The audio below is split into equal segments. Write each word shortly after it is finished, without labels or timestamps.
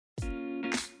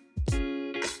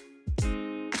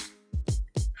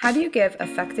How do you give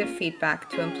effective feedback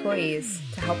to employees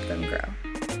to help them grow?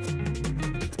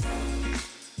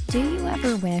 Do you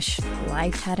ever wish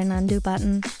life had an undo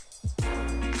button?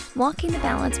 Walking the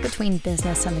balance between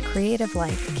business and the creative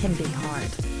life can be hard.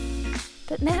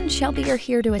 But Matt and Shelby are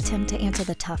here to attempt to answer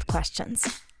the tough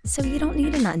questions, so you don't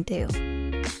need an undo.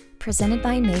 Presented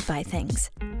by Made by Things.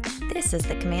 This is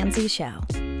the Command Z Show.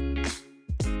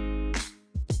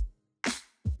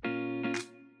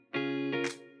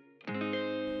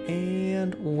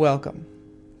 And welcome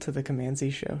to the Command Z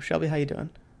Show. Shelby, how you doing?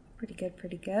 Pretty good.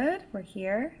 We're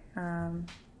here. I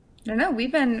don't know.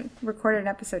 We've been recording an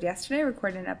episode yesterday,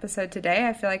 recording an episode today.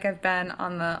 I feel like I've been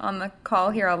on the call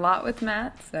here a lot with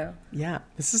Matt. So yeah,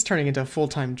 this is turning into a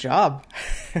full-time job.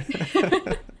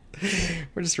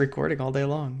 We're just recording all day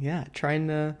long. Yeah, trying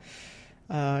to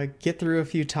get through a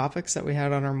few topics that we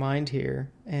had on our mind here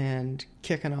and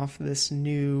kicking off this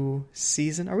new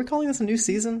season. Are we calling this a new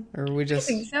season, or are we just?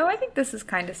 I think so. I think this is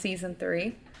kind of season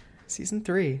 3. Season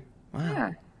 3. Wow.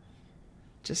 Yeah.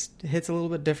 Just hits a little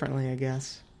bit differently, I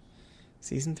guess.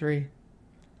 Season 3.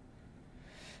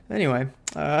 Anyway,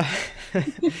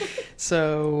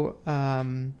 so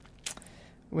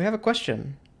we have a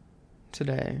question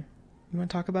today. You want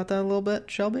to talk about that a little bit,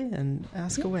 Shelby? And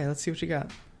ask away. Let's see what you got.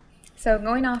 So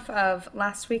going off of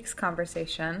last week's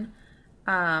conversation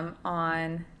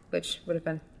on, which would have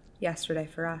been yesterday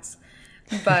for us,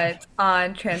 but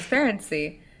on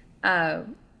transparency, the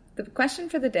question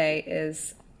for the day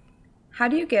is, how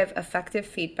do you give effective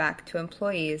feedback to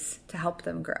employees to help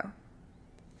them grow?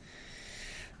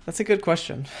 That's a good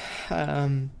question.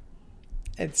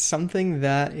 It's something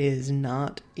that is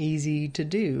not easy to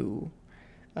do.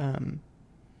 I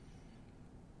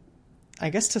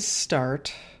guess to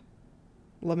start,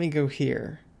 let me go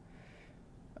here.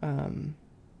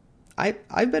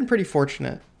 I've been pretty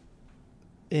fortunate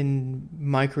in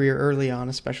my career early on,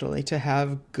 especially, to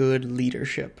have good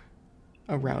leadership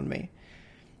around me.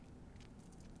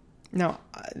 Now,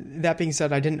 that being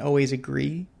said, I didn't always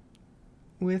agree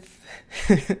with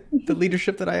the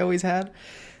leadership that I always had,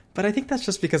 but I think that's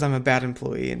just because I'm a bad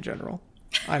employee in general.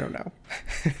 I don't know.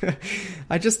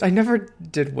 I never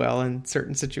did well in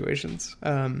certain situations.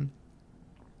 I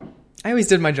always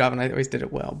did my job and I always did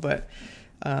it well, but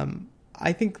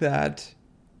I think that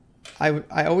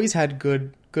I always had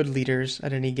good leaders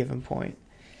at any given point.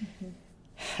 Mm-hmm.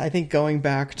 I think going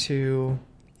back to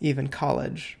even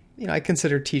college, I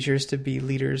consider teachers to be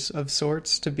leaders of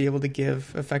sorts, to be able to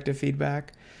give effective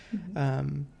feedback.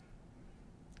 Mm-hmm.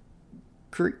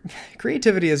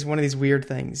 Creativity is one of these weird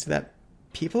things that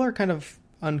people are kind of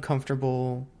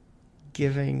uncomfortable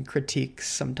giving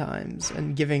critiques sometimes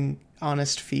and giving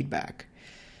honest feedback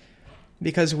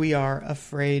because we are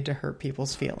afraid to hurt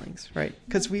people's feelings, right?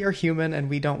 Because we are human and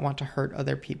we don't want to hurt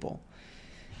other people.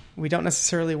 We don't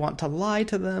necessarily want to lie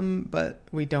to them, but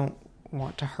we don't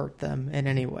want to hurt them in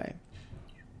any way.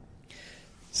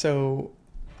 So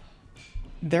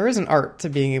there is an art to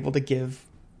being able to give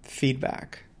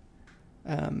feedback,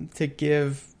 to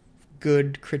give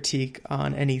good critique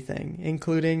on anything,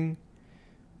 including,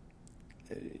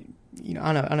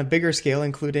 on a bigger scale,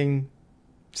 including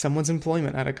someone's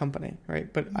employment at a company,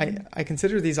 right? But mm-hmm. I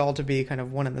consider these all to be kind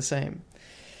of one and the same.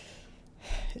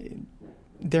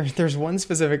 There's one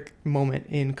specific moment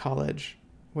in college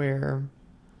where,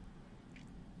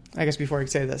 I guess before I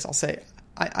say this, I'll say,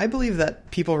 I believe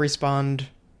that people respond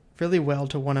really well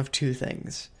to one of two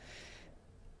things.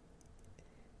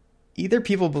 Either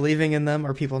people believing in them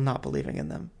or people not believing in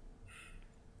them.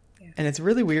 Yeah. And it's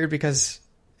really weird because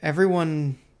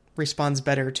everyone responds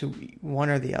better to one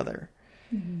or the other.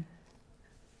 Mm-hmm.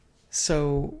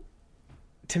 So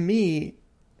to me,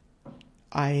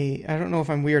 I don't know if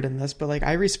I'm weird in this, but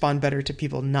I respond better to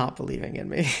people not believing in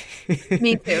me.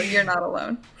 Me too. You're not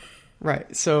alone.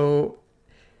 Right. So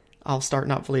I'll start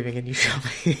not believing in you,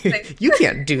 Shelby. You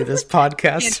can't do this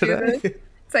podcast today. This.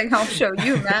 It's like, I'll show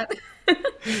you, Matt.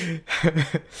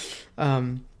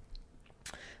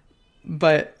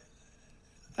 But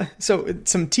so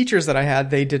some teachers that I had,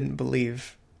 they didn't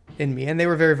believe in me and they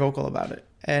were very vocal about it.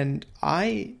 And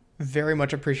I very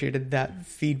much appreciated that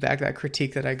feedback, that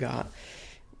critique that I got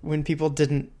when people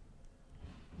didn't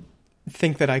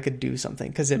think that I could do something,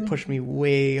 because it pushed me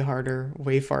way harder,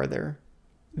 way farther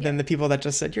than the people that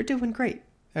just said, "You're doing great,"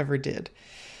 ever did.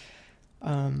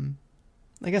 I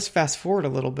guess fast forward a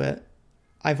little bit,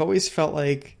 I've always felt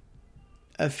like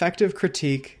effective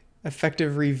critique,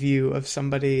 effective review of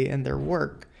somebody and their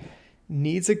work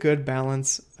needs a good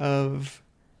balance of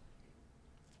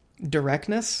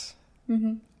directness,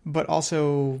 but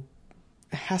also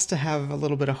has to have a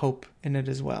little bit of hope in it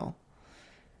as well.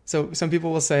 So some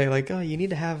people will say like, oh, you need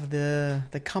to have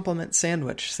the compliment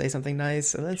sandwich. Say something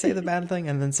nice and then say the bad thing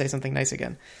and then say something nice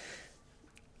again.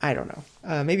 I don't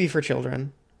know. Maybe for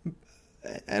children.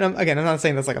 And I'm not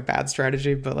saying that's like a bad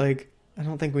strategy, but like, I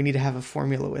don't think we need to have a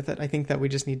formula with it. I think that we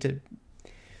just need to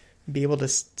be able to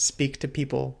speak to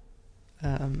people,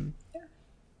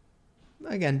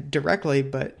 again, directly,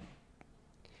 but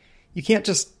you can't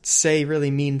just say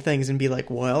really mean things and be like,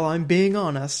 well, I'm being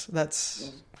honest.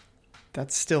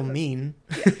 That's still mean.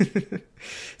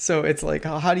 So it's like,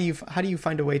 how do you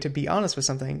find a way to be honest with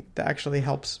something that actually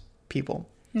helps people?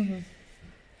 Mm-hmm.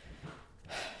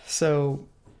 So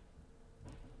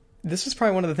this was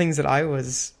probably one of the things that I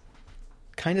was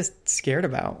kind of scared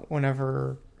about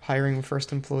whenever hiring a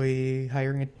first employee,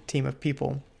 hiring a team of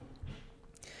people,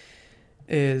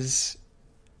 is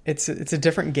it's a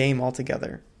different game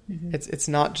altogether. Mm-hmm. It's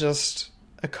not just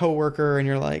a coworker and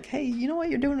you're like, hey, you know what?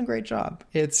 You're doing a great job.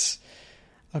 It's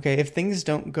okay. If things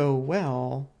don't go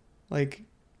well, like,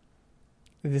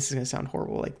 this is going to sound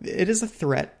horrible. Like, it is a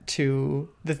threat to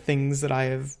the things that I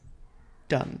have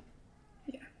done,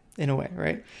 in a way,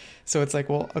 right? So it's like,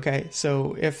 well, okay,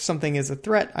 so if something is a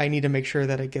threat, I need to make sure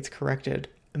that it gets corrected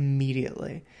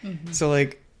immediately. Mm-hmm. So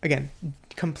like, again,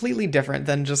 completely different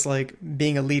than just like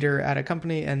being a leader at a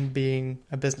company and being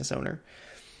a business owner.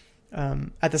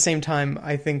 At the same time,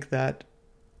 I think that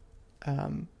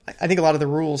I think a lot of the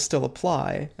rules still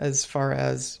apply as far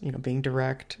as, being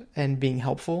direct and being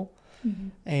helpful, mm-hmm.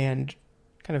 and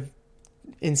kind of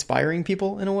inspiring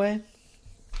people in a way.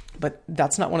 But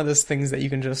that's not one of those things that you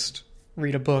can just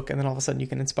read a book and then all of a sudden you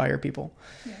can inspire people.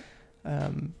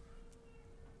 Yeah.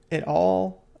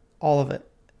 All of it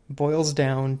boils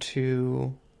down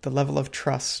to the level of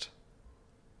trust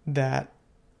that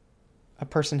a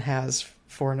person has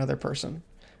for another person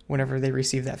whenever they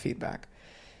receive that feedback.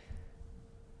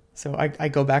 So I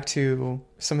go back to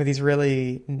some of these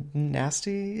really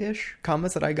nasty-ish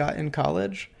comments that I got in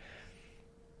college.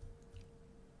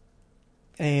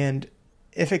 And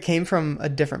if it came from a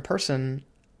different person,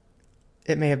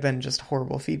 it may have been just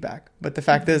horrible feedback. But the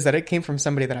fact is that it came from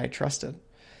somebody that I trusted.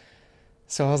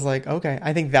 So I was like, okay,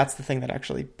 I think that's the thing that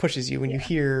actually pushes you when you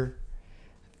hear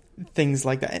things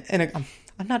like that. And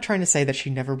I'm not trying to say that she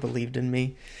never believed in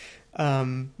me.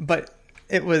 But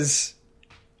it was,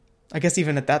 I guess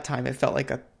even at that time, it felt like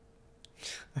a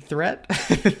threat.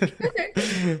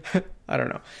 I don't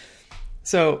know.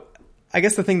 So I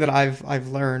guess the thing that I've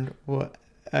learned,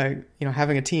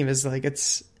 having a team is like,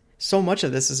 it's so much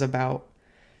of this is about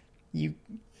you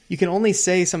can only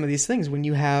say some of these things when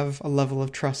you have a level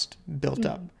of trust built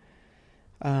up.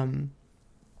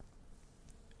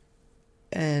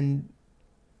 And,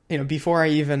 before I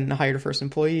even hired a first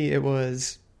employee, it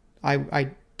was,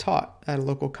 I taught at a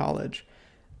local college.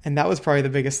 And that was probably the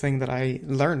biggest thing that I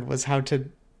learned, was how to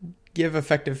give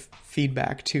effective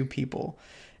feedback to people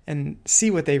and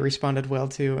see what they responded well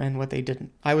to and what they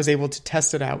didn't. I was able to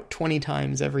test it out 20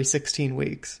 times every 16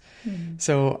 weeks. Mm-hmm.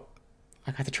 So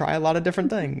I got to try a lot of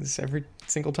different things every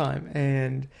single time.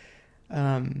 And,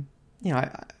 I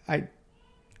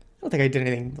don't think I did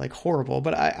anything like horrible,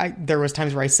 but there was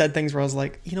times where I said things where I was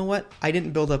like, you know what? I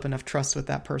didn't build up enough trust with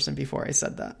that person before I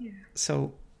said that. Yeah.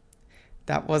 So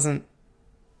that wasn't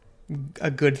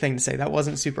a good thing to say. That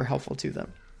wasn't super helpful to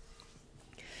them.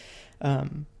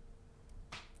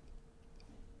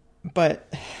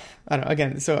 But I don't know,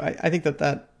 again, so I think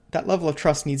that level of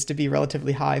trust needs to be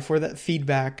relatively high for that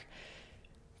feedback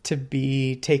to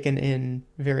be taken in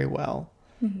very well.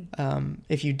 Mm-hmm.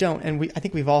 If you don't, and I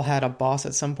think we've all had a boss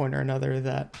at some point or another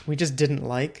that we just didn't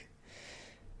like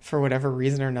for whatever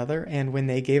reason or another. And when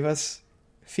they gave us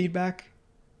feedback,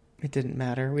 it didn't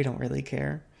matter. We don't really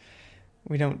care.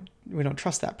 We don't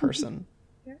trust that person.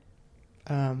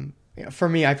 Mm-hmm. Yeah. For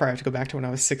me, I probably have to go back to when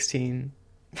I was 16,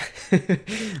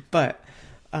 but,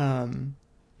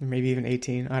 maybe even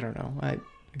 18. I don't know.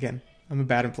 I'm a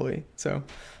bad employee. So,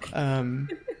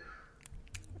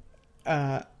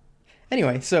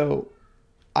 anyway, so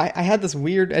I had this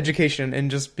weird education in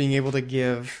just being able to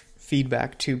give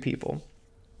feedback to people.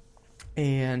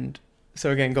 And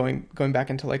so again, going back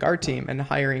into like our team and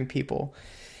hiring people,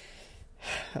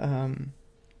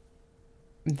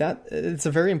 that it's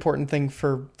a very important thing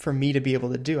for me to be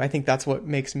able to do. I think that's what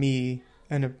makes me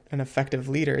an effective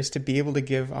leader, is to be able to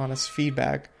give honest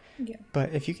feedback. Yeah.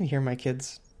 But if you can hear my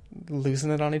kids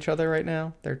losing it on each other right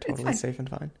now, they're totally safe and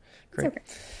fine. Great.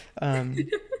 Okay.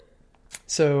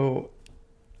 So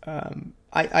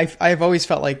I've always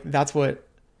felt like that's what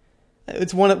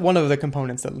it's one of the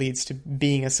components that leads to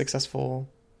being a successful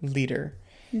leader.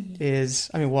 Mm-hmm. Is,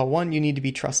 one, you need to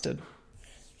be trusted.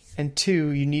 And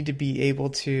two, you need to be able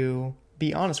to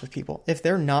be honest with people. If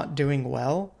they're not doing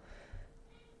well,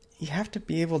 you have to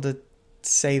be able to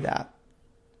say that.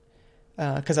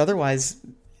 Because otherwise,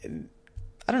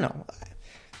 I don't know.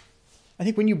 I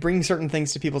think when you bring certain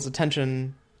things to people's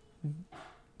attention,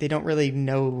 they don't really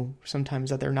know sometimes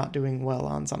that they're not doing well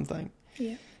on something.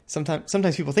 Yeah.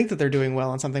 Sometimes people think that they're doing well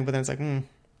on something, but then it's like,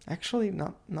 actually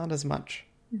not as much.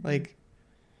 Mm-hmm. Like,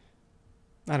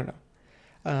 I don't know.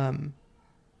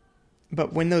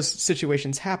 But when those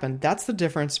situations happen, that's the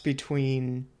difference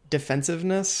between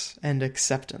defensiveness and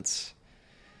acceptance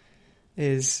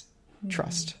is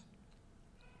trust.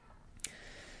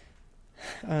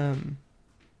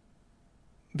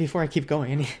 Before I keep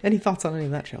going, any thoughts on any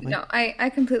of that, Shelby? No, I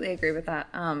completely agree with that.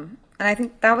 And I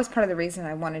think that was part of the reason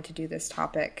I wanted to do this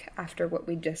topic after what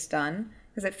we'd just done,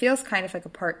 because it feels kind of like a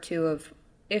part two of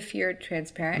if you're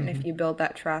transparent and if you build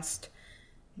that trust,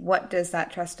 what does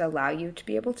that trust allow you to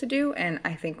be able to do? And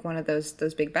I think one of those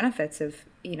big benefits of,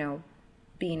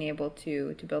 being able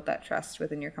to build that trust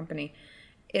within your company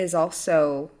is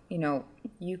also,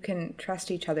 you can trust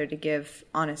each other to give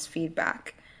honest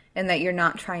feedback, and that you're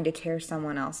not trying to tear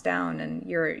someone else down, and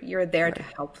you're there to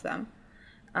help them.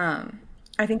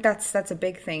 I think that's a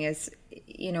big thing is,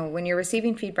 when you're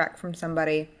receiving feedback from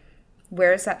somebody,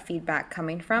 where is that feedback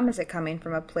coming from? Is it coming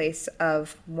from a place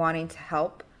of wanting to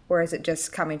help, or is it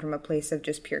just coming from a place of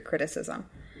just pure criticism?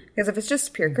 Because if it's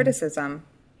just pure criticism,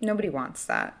 nobody wants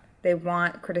that. They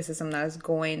want criticism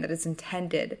that is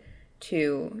intended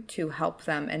to help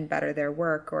them and better their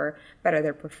work or better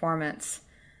their performance.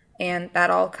 And that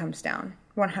all comes down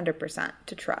 100%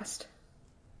 to trust.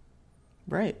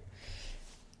 Right.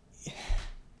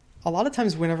 A lot of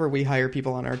times whenever we hire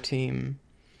people on our team,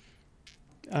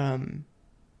 how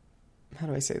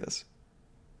do I say this?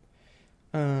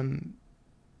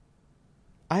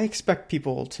 I expect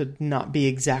people to not be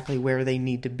exactly where they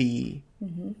need to be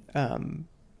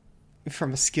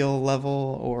from a skill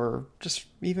level or just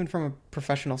even from a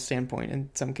professional standpoint in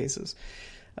some cases.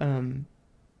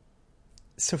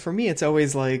 So for me, it's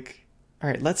always like, all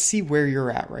right, let's see where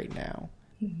you're at right now.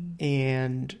 Mm-hmm.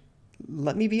 And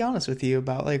let me be honest with you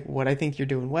about like what I think you're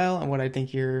doing well and what I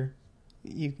think you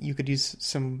could use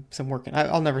some work in.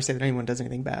 I'll never say that anyone does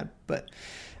anything bad, but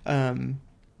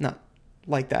not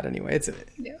like that anyway.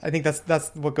 I think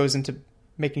that's what goes into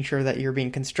making sure that you're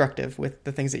being constructive with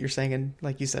the things that you're saying. And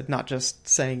like you said, not just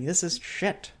saying this is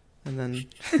shit and then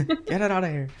get it out of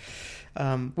here,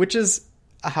 which is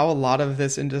how a lot of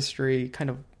this industry kind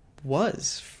of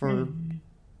was for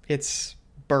its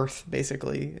birth,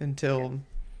 basically, until,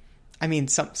 I mean,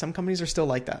 some companies are still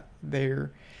like that.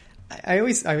 I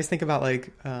always think about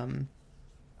like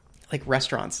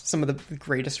restaurants, some of the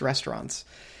greatest restaurants,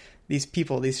 these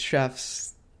people, these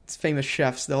chefs, famous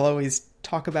chefs, they'll always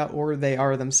talk about, or they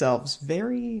are themselves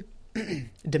very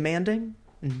demanding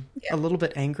and a little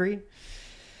bit angry.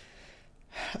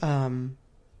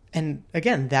 And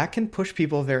again, that can push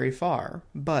people very far,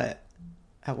 but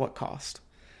at what cost?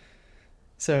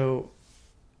 So,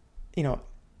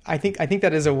 I think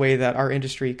that is a way that our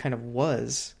industry kind of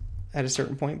was at a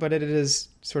certain point, but it is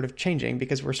sort of changing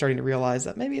because we're starting to realize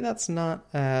that maybe that's not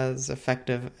as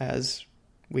effective as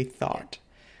we thought.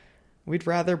 We'd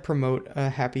rather promote a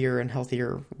happier and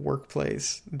healthier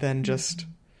workplace than just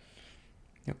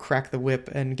crack the whip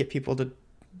and get people to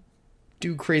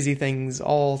do crazy things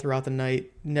all throughout the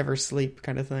night, never sleep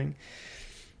kind of thing.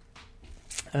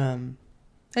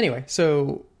 Anyway,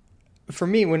 so for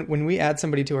me, when we add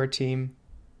somebody to our team,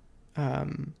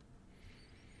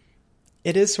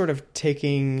 it is sort of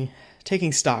taking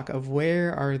stock of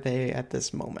where are they at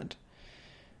this moment.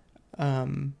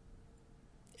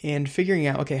 And figuring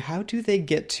out, okay, how do they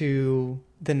get to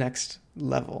the next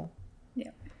level?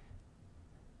 Yeah.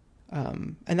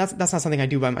 And that's not something I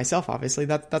do by myself, obviously.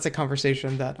 That's a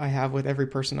conversation that I have with every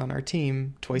person on our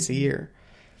team twice a year.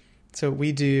 So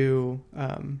we do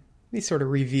these sort of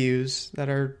reviews that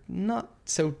are not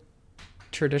so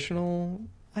traditional.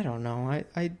 I don't know.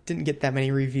 I didn't get that many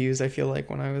reviews, I feel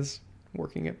like, when I was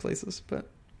working at places, but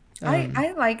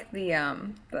I like the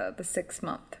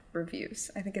 6-month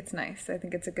reviews. I think it's nice. I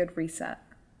think it's a good reset.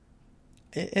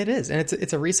 It is, and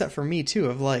it's a reset for me too.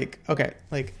 Of like, okay,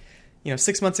 like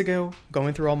 6 months ago,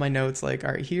 going through all my notes, like,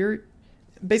 all right, here,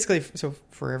 basically. So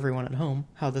for everyone at home,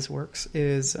 how this works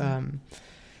is,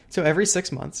 so every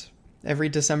 6 months, every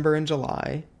December and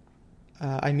July,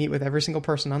 I meet with every single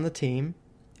person on the team,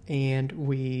 and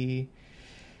we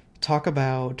talk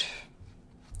about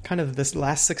kind of this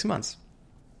last 6 months.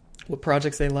 What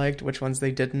projects they liked, which ones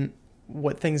they didn't,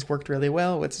 what things worked really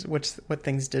well, what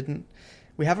things didn't.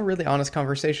 We have a really honest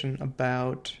conversation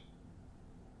about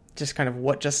just kind of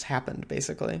what just happened,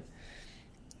 basically.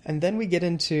 And then we get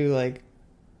into like,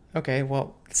 okay,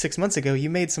 well, 6 months ago you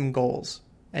made some goals,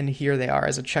 and here they are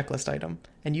as a checklist item,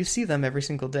 and you see them every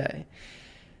single day.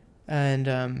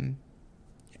 And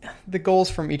the goals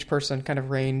from each person kind of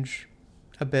range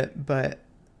a bit, but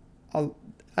I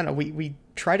don't know, we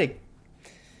try to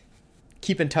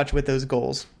keep in touch with those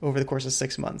goals over the course of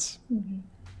 6 months.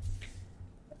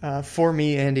 For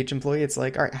me and each employee, it's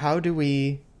like, all right, how do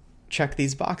we check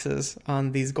these boxes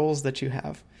on these goals that you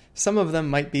have? Some of them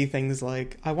might be things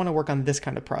like, I want to work on this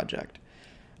kind of project,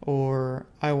 or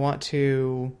I want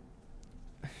to,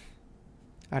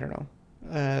 I don't know,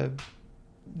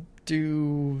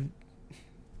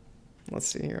 let's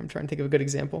see here, I'm trying to think of a good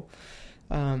example.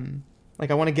 Like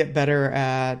I want to get better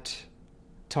at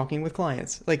talking with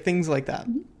clients, like things like that.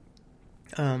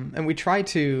 And we try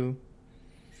to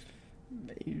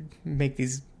make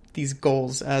these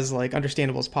goals as like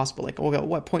understandable as possible. Like, well, at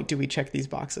what point do we check these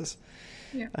boxes?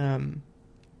 Yeah.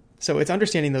 So it's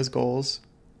understanding those goals,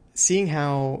 seeing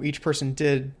how each person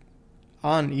did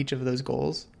on each of those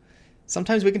goals.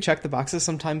 Sometimes we can check the boxes.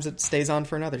 Sometimes it stays on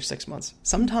for another 6 months.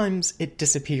 Sometimes it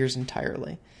disappears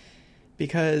entirely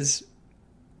because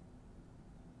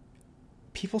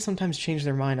people sometimes change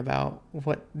their mind about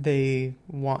what they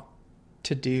want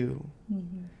to do.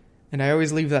 And I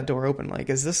always leave that door open. Like,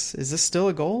 is this still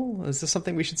a goal? Is this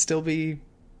something we should still be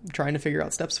trying to figure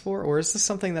out steps for? Or is this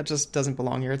something that just doesn't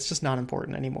belong here? It's just not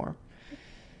important anymore.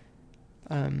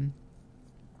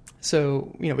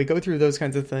 So, we go through those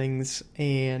kinds of things,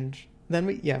 and then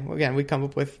we come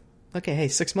up with, okay, hey,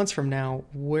 6 months from now,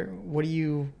 what do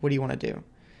you want to do?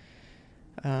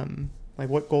 Like,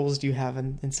 what goals do you have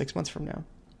in 6 months from now?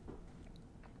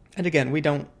 And again, we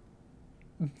don't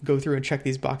go through and check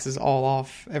these boxes all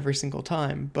off every single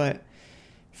time, but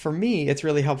for me, it's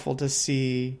really helpful to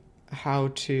see how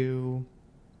to,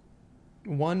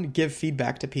 one, give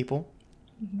feedback to people.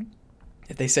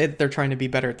 If they say that they're trying to be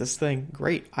better at this thing,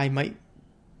 great. I might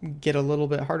get a little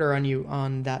bit harder on you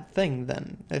on that thing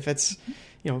then. If it's,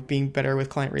 being better with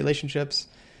client relationships,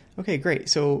 okay, great.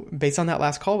 So based on that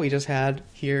last call we just had,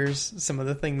 here's some of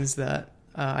the things that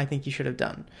I think you should have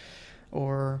done.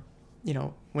 Or,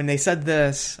 when they said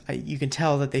this, you can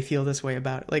tell that they feel this way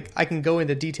about it. Like, I can go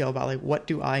into detail about, like, what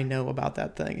do I know about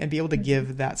that thing, and be able to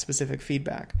give that specific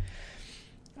feedback.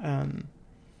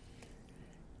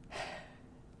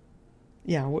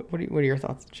 Yeah, what are your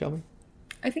thoughts, Shelby?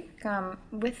 I think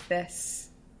with this,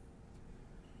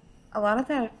 a lot of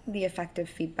the effective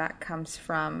feedback comes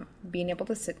from being able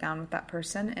to sit down with that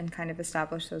person and kind of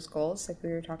establish those goals like we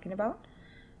were talking about.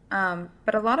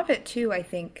 But a lot of it too, I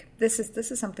think this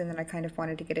is something that I kind of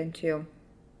wanted to get into,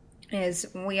 is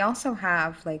we also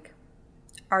have like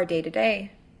our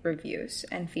day-to-day reviews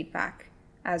and feedback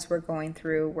as we're going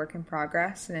through work in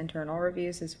progress and internal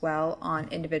reviews as well on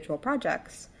individual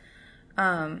projects.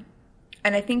 And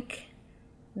I think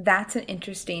that's an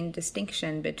interesting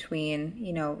distinction between,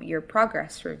 your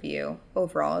progress review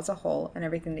overall as a whole and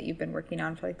everything that you've been working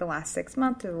on for like the last 6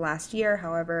 months or the last year,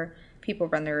 however people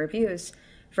run their reviews,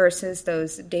 versus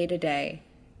those day-to-day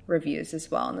reviews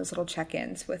as well, and those little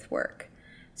check-ins with work.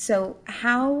 So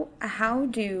how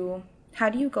do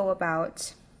you go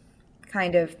about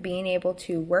kind of being able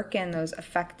to work in those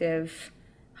effective,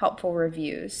 helpful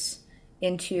reviews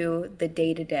into the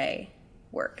day-to-day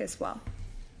work as well?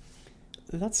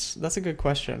 That's a good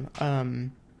question.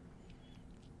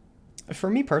 For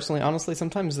me personally, honestly,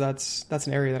 sometimes that's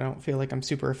an area that I don't feel like I'm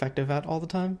super effective at all the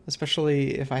time,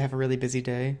 especially if I have a really busy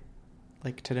day,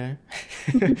 like today.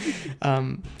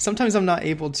 Sometimes I'm not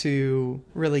able to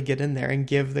really get in there and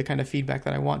give the kind of feedback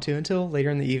that I want to until later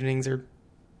in the evenings or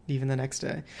even the next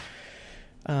day.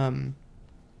 But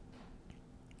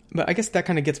I guess that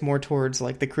kind of gets more towards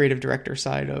like the creative director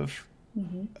side of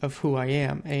who I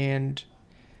am, and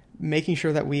making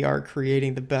sure that we are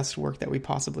creating the best work that we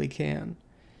possibly can.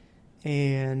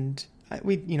 And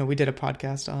we did a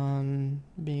podcast on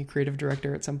being a creative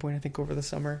director at some point, I think over the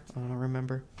summer. I don't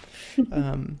remember.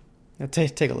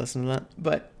 Take a listen to that.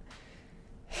 But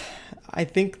I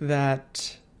think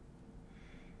that,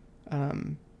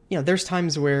 there's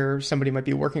times where somebody might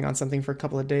be working on something for a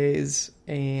couple of days,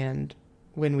 and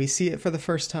when we see it for the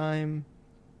first time,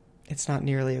 it's not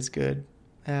nearly as good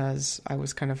as I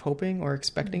was kind of hoping or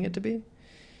expecting it to be.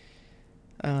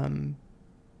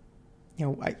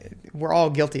 We're all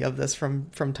guilty of this from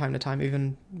time to time,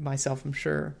 even myself, I'm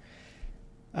sure.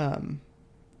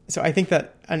 So I think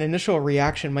that an initial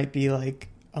reaction might be like,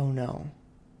 oh no,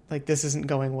 like this isn't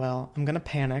going well. I'm going to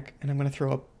panic and I'm going to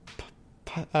throw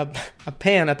a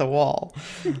pan at the wall.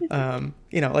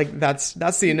 Like that's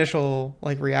the initial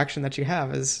like reaction that you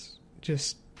have, is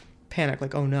just panic.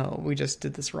 Like, oh no, we just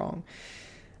did this wrong.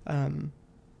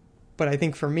 But I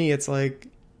think for me, it's like,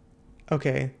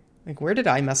 okay, like where did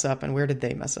I mess up and where did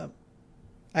they mess up?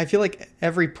 I feel like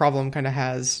every problem kind of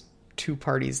has two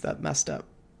parties that messed up.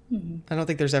 Mm-hmm. I don't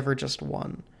think there's ever just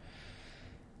one.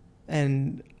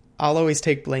 And I'll always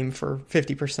take blame for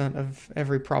 50% of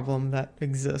every problem that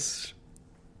exists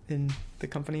in the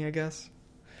company, I guess.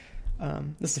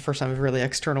 This is the first time I've really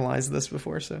externalized this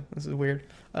before, so this is weird.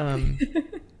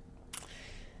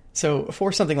 So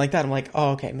for something like that, I'm like,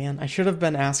 oh, okay, man, I should have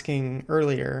been asking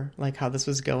earlier, like how this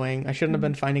was going. I shouldn't have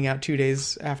been finding out 2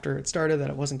 days after it started that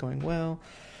it wasn't going well.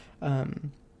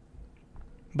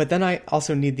 But then I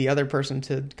also need the other person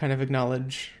to kind of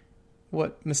acknowledge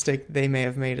what mistake they may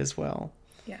have made as well.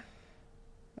 Yeah.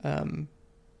 I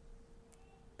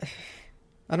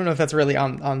don't know if that's really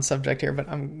on subject here, but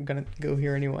I'm going to go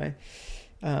here anyway.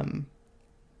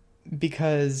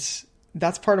 Because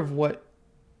that's part of what,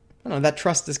 I don't know, that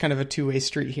trust is kind of a two-way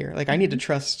street here. Like I need to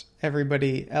trust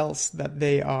everybody else that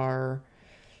they are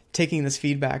taking this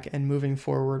feedback and moving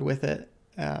forward with it,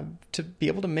 to be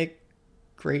able to make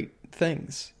great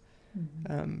things.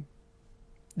 Mm-hmm.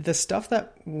 The stuff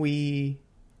that we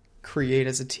create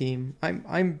as a team,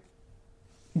 I'm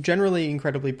generally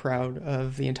incredibly proud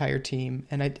of the entire team.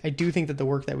 And I do think that the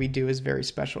work that we do is very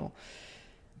special.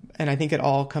 And I think it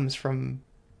all comes from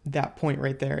that point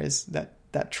right there, is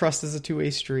that trust is a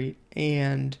two-way street,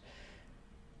 and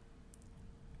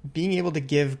being able to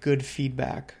give good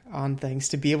feedback on things,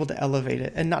 to be able to elevate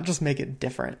it and not just make it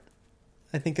different,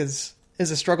 I think is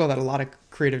a struggle that a lot of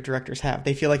creative directors have.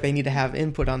 They feel like they need to have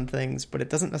input on things, but it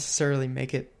doesn't necessarily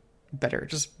make it better. It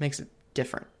just makes it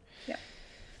different. Yeah.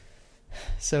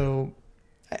 So,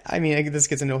 I mean, this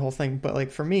gets into a whole thing, but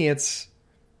like for me, it's,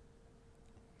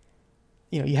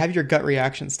 you have your gut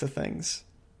reactions to things.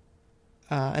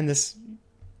 And this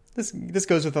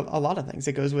goes with a lot of things.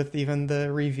 It goes with even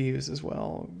the reviews as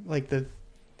well. Like the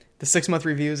 6-month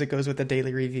reviews, it goes with the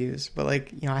daily reviews. But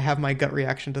like, I have my gut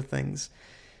reaction to things.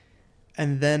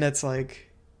 And then it's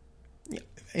like,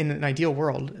 in an ideal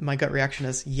world, my gut reaction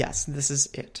is, yes, this is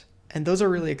it. And those are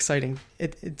really exciting.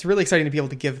 It's really exciting to be able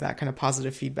to give that kind of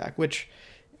positive feedback, which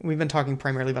we've been talking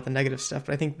primarily about the negative stuff,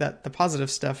 but I think that the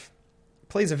positive stuff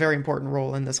plays a very important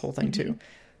role in this whole thing too.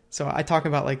 So I talk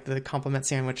about like the compliment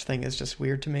sandwich thing is just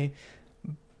weird to me,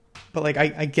 but like,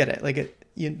 I get it. Like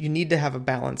you need to have a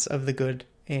balance of the good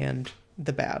and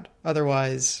the bad.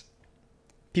 Otherwise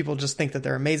people just think that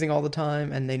they're amazing all the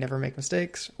time and they never make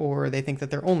mistakes, or they think that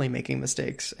they're only making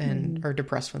mistakes and are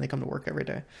depressed when they come to work every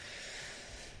day.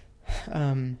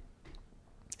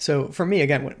 So for me,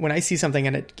 again, when I see something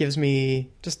and it gives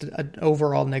me just an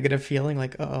overall negative feeling,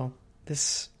 like,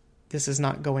 this is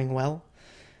not going well.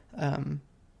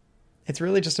 It's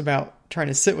really just about trying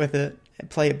to sit with it and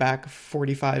play it back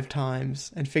 45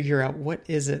 times and figure out what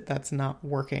is it that's not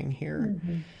working here.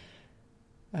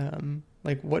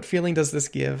 Like what feeling does this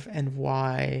give and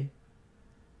why?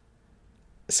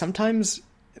 Sometimes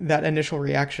that initial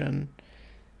reaction,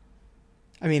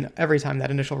 I mean, every time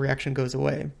that initial reaction goes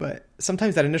away, but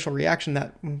sometimes that initial reaction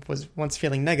that was once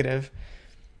feeling negative,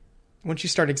 once you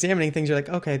start examining things, you're like,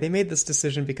 okay, they made this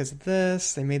decision because of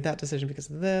this. They made that decision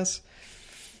because of this.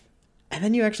 And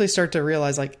then you actually start to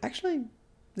realize, like, actually,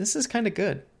 this is kind of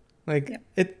good. Like,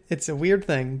 it's a weird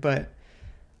thing, but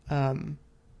I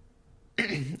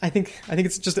think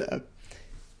it's just, I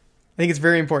think it's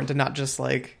very important to not just,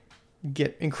 like,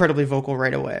 get incredibly vocal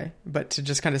right away, but to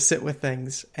just kind of sit with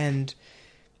things. And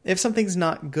if something's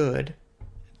not good,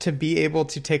 to be able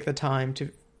to take the time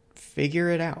to figure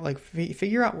it out, like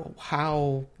figure out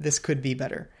how this could be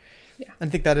better. Yeah. I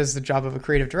think that is the job of a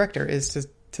creative director, is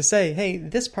to say, hey,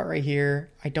 this part right here,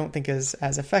 I don't think is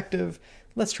as effective.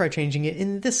 Let's try changing it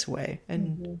in this way.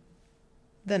 And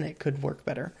then it could work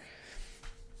better.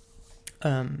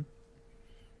 And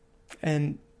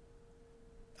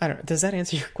I don't know, does that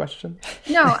answer your question?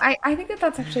 No, I think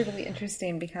that's actually really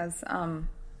interesting, because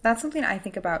that's something I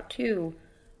think about too.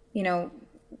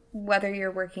 Whether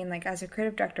you're working like as a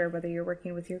creative director, whether you're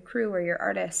working with your crew or your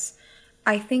artists,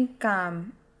 I think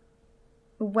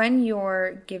when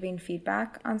you're giving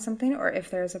feedback on something, or if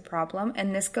there's a problem,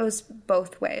 and this goes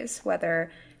both ways,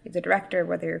 whether you're the director,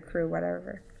 whether you're crew,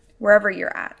 whatever, wherever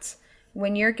you're at,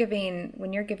 when you're giving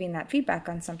that feedback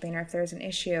on something, or if there's an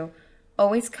issue,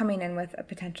 always coming in with a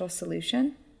potential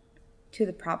solution to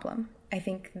the problem. I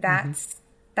think that's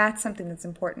something that's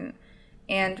important.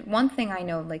 And one thing I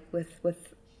know, like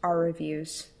with our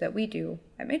reviews that we do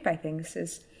at Made by Things,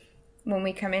 is when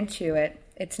we come into it,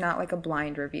 it's not like a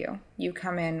blind review. You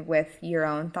come in with your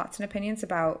own thoughts and opinions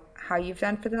about how you've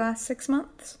done for the last 6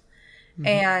 months.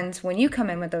 And when you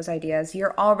come in with those ideas,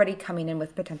 you're already coming in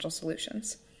with potential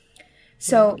solutions.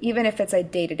 So even if it's a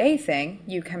day-to-day thing,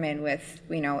 you come in with,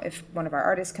 if one of our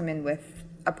artists come in with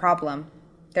a problem,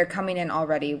 they're coming in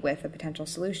already with a potential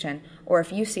solution. Or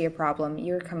if you see a problem,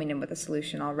 you're coming in with a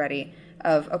solution already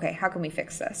of, okay, how can we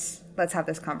fix this? Let's have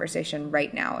this conversation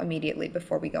right now, immediately,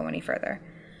 before we go any further.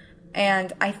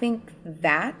 And I think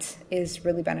that is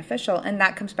really beneficial. And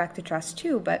that comes back to trust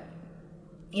too. But,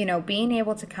 being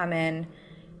able to come in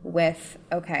with,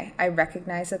 okay, I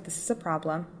recognize that this is a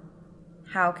problem.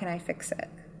 How can I fix it?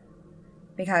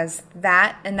 Because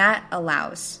that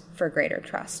allows for greater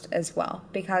trust as well,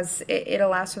 because it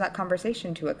allows for that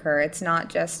conversation to occur. It's not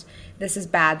just, this is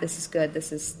bad, this is good,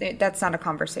 that's not a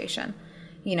conversation.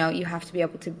 You have to be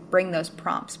able to bring those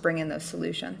prompts, bring in those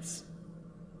solutions.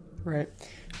 Right.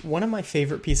 One of my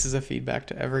favorite pieces of feedback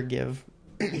to ever give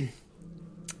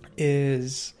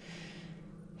is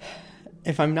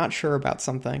if I'm not sure about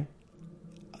something.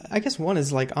 I guess one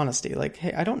is like honesty. Like,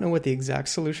 hey, I don't know what the exact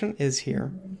solution is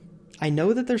here. I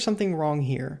know that there's something wrong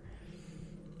here.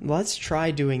 Let's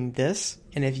try doing this.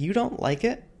 And if you don't like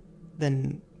it,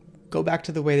 then go back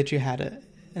to the way that you had it.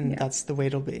 And that's the way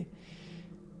it'll be.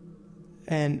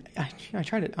 And I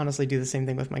try to honestly do the same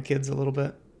thing with my kids a little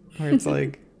bit. Where it's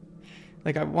like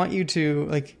I want you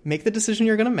to make the decision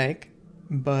you're going to make.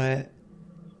 But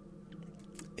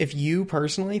if you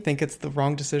personally think it's the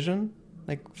wrong decision,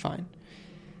 fine.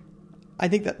 I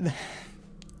think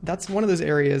that's one of those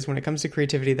areas when it comes to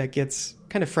creativity that gets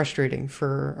kind of frustrating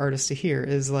for artists to hear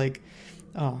is oh,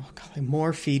 God,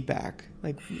 more feedback.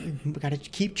 We got to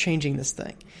keep changing this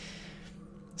thing.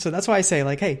 So that's why I say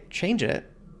hey, change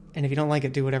it. And if you don't like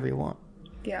it, do whatever you want.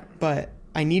 Yeah. But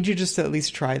I need you just to at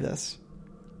least try this.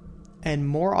 And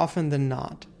more often than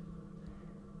not,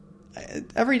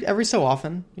 every so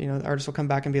often, the artist will come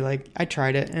back and be like, I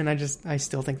tried it and I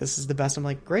still think this is the best. I'm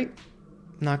like, great.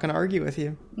 I'm not going to argue with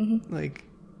you. Mm-hmm.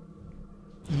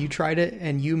 You tried it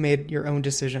and you made your own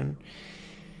decision.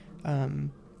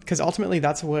 Because ultimately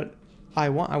that's what I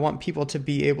want. I want people to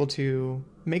be able to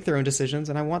make their own decisions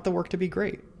and I want the work to be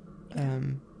great.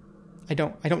 I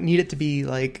don't need it to be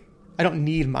I don't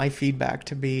need my feedback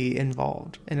to be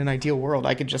involved. In an ideal world,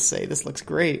 I could just say, this looks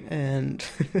great, and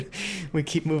we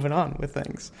keep moving on with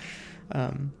things.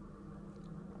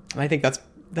 I think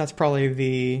that's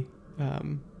probably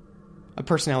a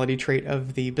personality trait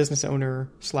of the business owner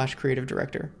 / creative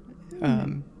director,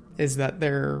 is that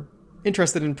they're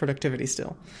interested in productivity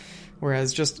still.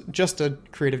 Whereas just a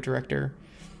creative director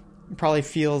probably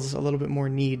feels a little bit more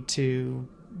need to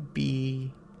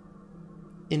be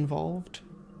involved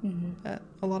at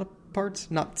a lot of parts.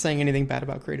 Not saying anything bad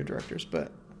about creative directors,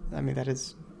 but I mean, that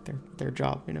is their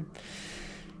job,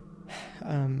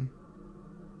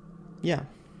 yeah.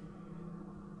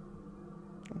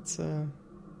 That's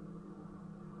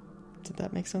did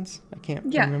that make sense? I can't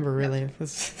remember really if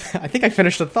this I think I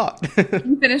finished the thought.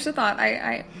 You finished the thought.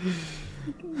 I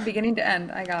beginning to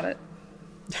end, I got it.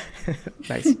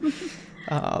 Nice.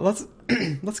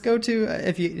 Let's go to,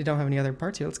 if you don't have any other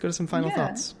parts here, let's go to some final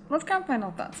thoughts. Let's go to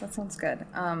final thoughts. That sounds good.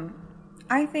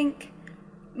 I think,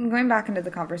 going back into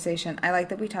the conversation, I like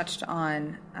that we touched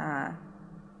on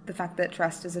the fact that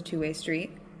trust is a two-way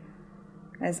street.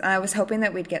 As I was hoping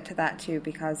that we'd get to that too,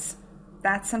 because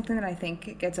that's something that I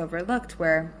think gets overlooked,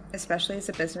 where, especially as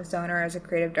a business owner, as a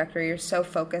creative director, you're so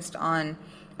focused on,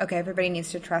 okay, everybody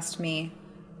needs to trust me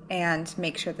and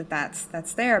make sure that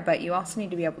that's there, but you also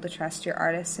need to be able to trust your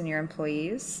artists and your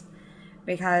employees,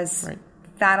 because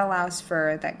that allows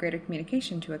for that greater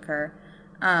communication to occur.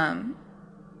 And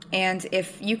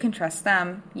if you can trust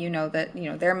them, that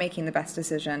they're making the best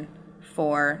decision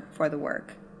for the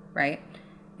work, right?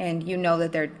 And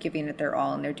that they're giving it their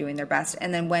all and they're doing their best.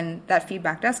 And then when that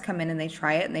feedback does come in and they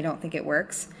try it and they don't think it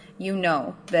works,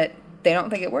 that they don't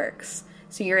think it works.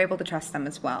 So you're able to trust them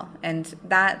as well. And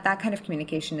that kind of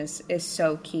communication is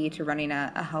so key to running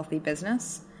a healthy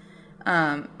business,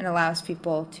 and allows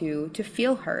people to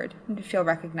feel heard and to feel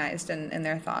recognized in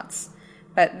their thoughts.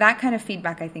 But that kind of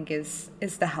feedback, I think, is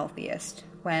the healthiest,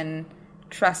 when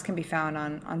trust can be found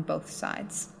on both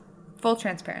sides. Full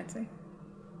transparency.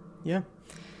 Yeah.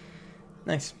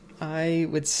 Nice. I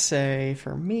would say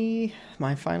for me,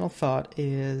 my final thought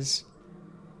is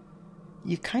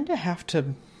you kind of have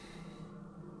to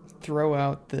throw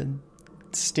out the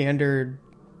standard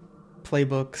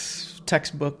playbooks,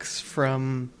 textbooks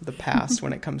from the past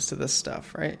when it comes to this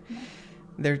stuff, right?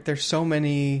 There's so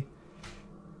many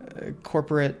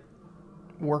corporate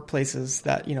workplaces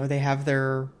that, they have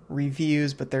their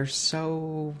reviews, but they're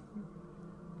so,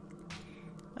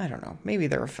 I don't know, maybe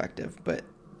they're effective, but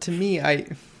to me, I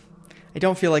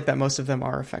don't feel like that most of them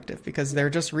are effective, because they're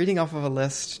just reading off of a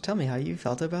list. Tell me how you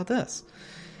felt about this.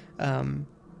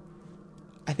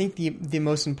 I think the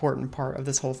most important part of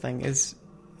this whole thing is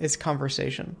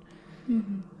conversation.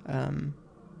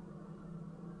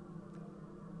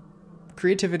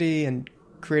 Creativity and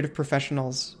creative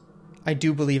professionals, I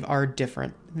do believe, are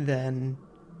different than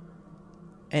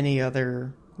any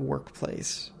other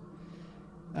workplace.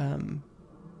 And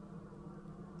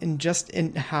just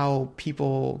in how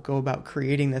people go about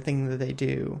creating the thing that they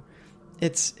do,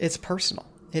 it's personal.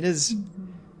 It is,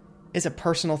 it's a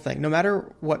personal thing. No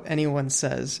matter what anyone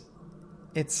says,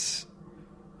 it's,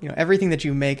 everything that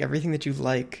you make, everything that you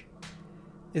like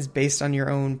is based on your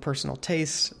own personal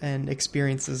tastes and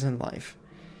experiences in life.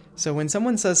 So when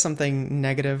someone says something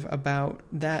negative about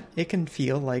that, it can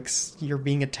feel like you're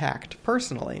being attacked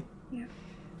personally. Yeah.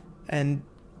 And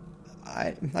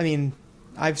I mean,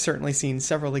 I've certainly seen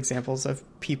several examples of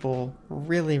people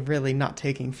really, really not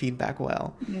taking feedback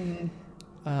well.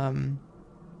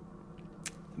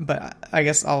 But I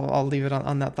guess I'll leave it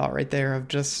on that thought right there of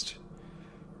just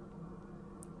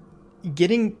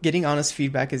getting honest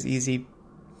feedback is easy,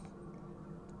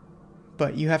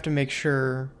 but you have to make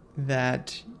sure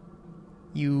that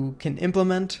you can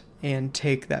implement and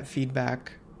take that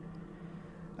feedback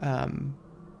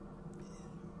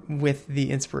with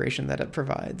the inspiration that it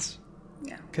provides.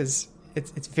 Yeah. Because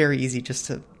it's very easy just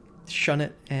to shun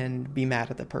it and be mad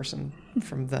at the person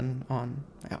from then on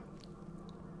out.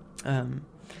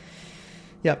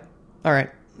 Yep. All right.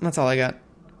 That's all I got.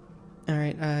 All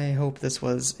right. I hope this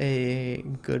was a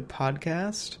good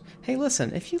podcast. Hey,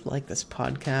 listen, if you like this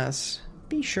podcast,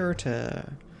 be sure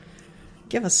to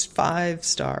give us 5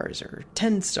 stars or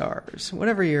 10 stars,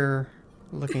 whatever you're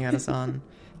looking at us on.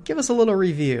 Give us a little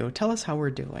review. Tell us how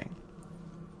we're doing.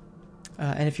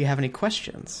 And if you have any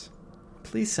questions,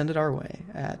 please send it our way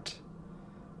at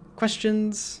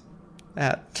questions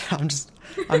at...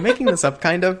 I'm making this up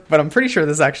kind of, but I'm pretty sure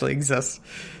this actually exists.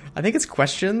 I think it's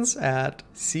questions at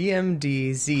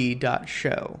cmdz.show.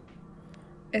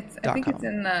 I think it's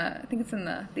in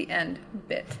the end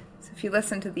bit. So if you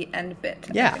listen to the end bit,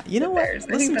 yeah, you know what?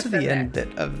 Listen to the end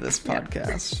bit of this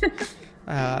podcast.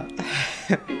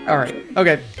 All right.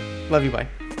 Okay. Love you. Bye.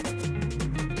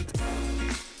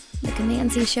 The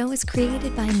Command Z Show is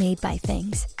created by Made by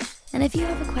Things. And if you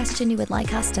have a question you would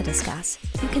like us to discuss,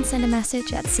 you can send a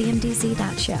message at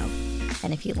cmdz.show.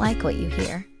 And if you like what you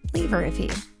hear, leave a review.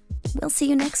 We'll see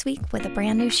you next week with a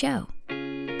brand new show.